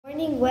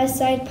Morning,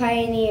 Westside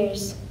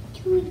Pioneers.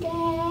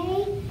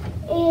 Today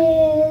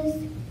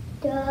is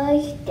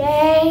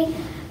Thursday,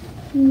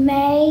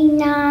 May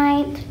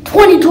 9th,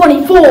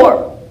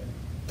 2024.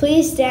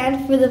 Please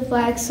stand for the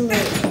flag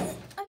salute.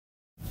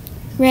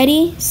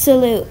 Ready?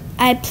 Salute.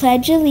 I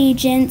pledge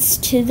allegiance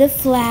to the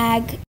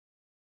flag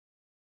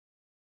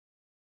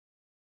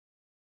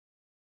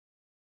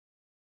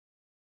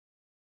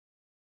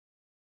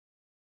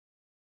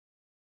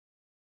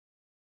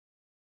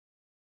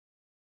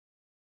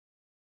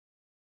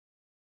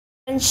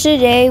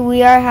Today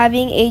we are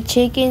having a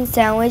chicken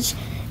sandwich.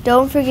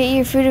 Don't forget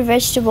your fruit or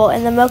vegetable,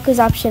 and the milk is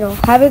optional.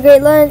 Have a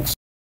great lunch.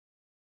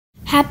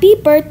 Happy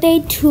birthday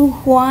to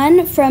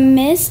Juan from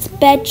Miss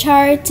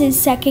Betchart's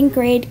second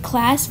grade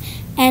class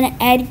and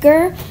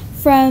Edgar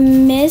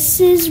from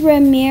Mrs.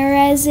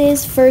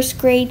 Ramirez's first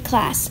grade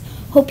class.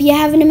 Hope you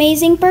have an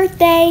amazing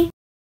birthday.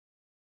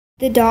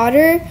 The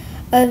daughter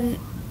of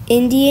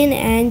Indian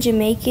and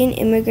Jamaican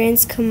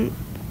immigrants,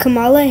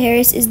 Kamala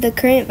Harris, is the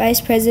current Vice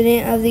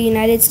President of the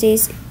United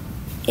States,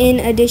 in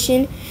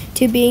addition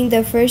to being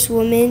the first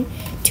woman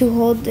to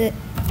hold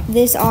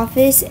this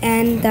office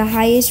and the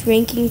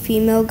highest-ranking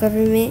female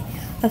government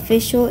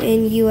official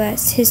in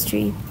U.S.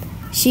 history.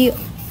 She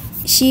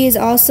is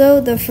also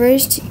the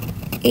first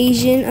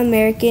Asian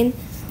American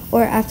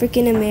or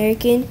African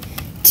American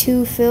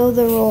to fill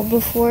the role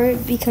before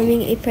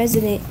becoming a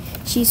president.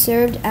 She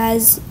served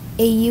as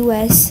a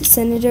U.S.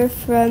 Senator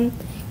from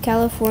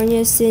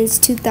California since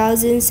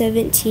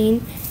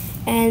 2017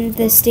 and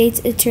the state's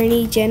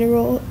Attorney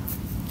General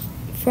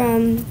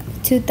from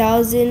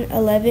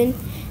 2011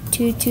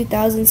 to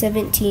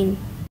 2017.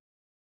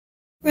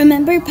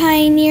 Remember,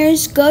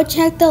 Pioneers, go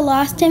check the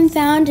Lost and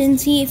Found and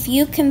see if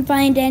you can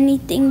find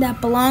anything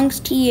that belongs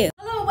to you.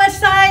 Hello,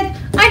 Westside.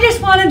 I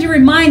just wanted to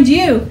remind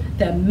you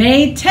that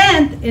May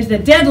 10th is the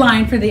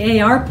deadline for the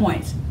AR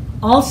points.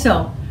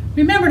 Also,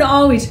 remember to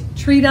always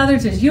treat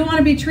others as you want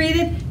to be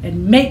treated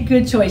and make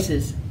good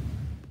choices.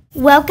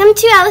 Welcome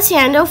to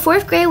Alessandro,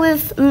 4th grade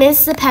with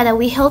Ms. Zapeta.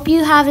 We hope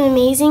you have an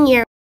amazing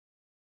year.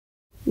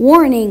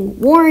 Warning,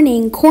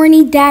 warning,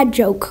 corny dad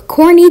joke,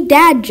 corny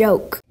dad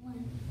joke.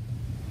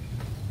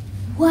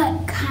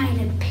 What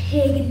kind of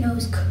pig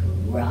knows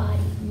karate,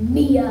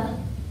 Mia?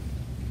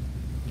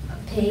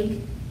 A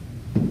pig?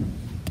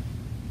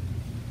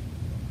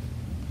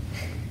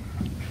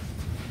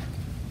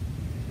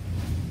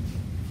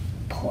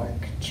 Pork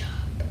chop.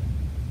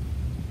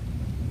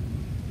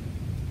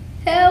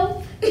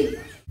 Help!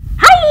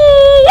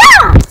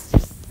 Hi-ya!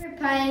 For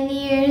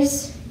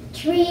Pioneers,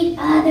 Treat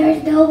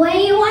others the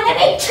way you want to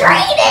be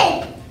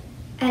treated!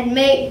 and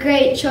make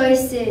great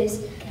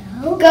choices.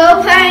 Go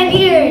Go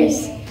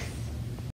Pioneers!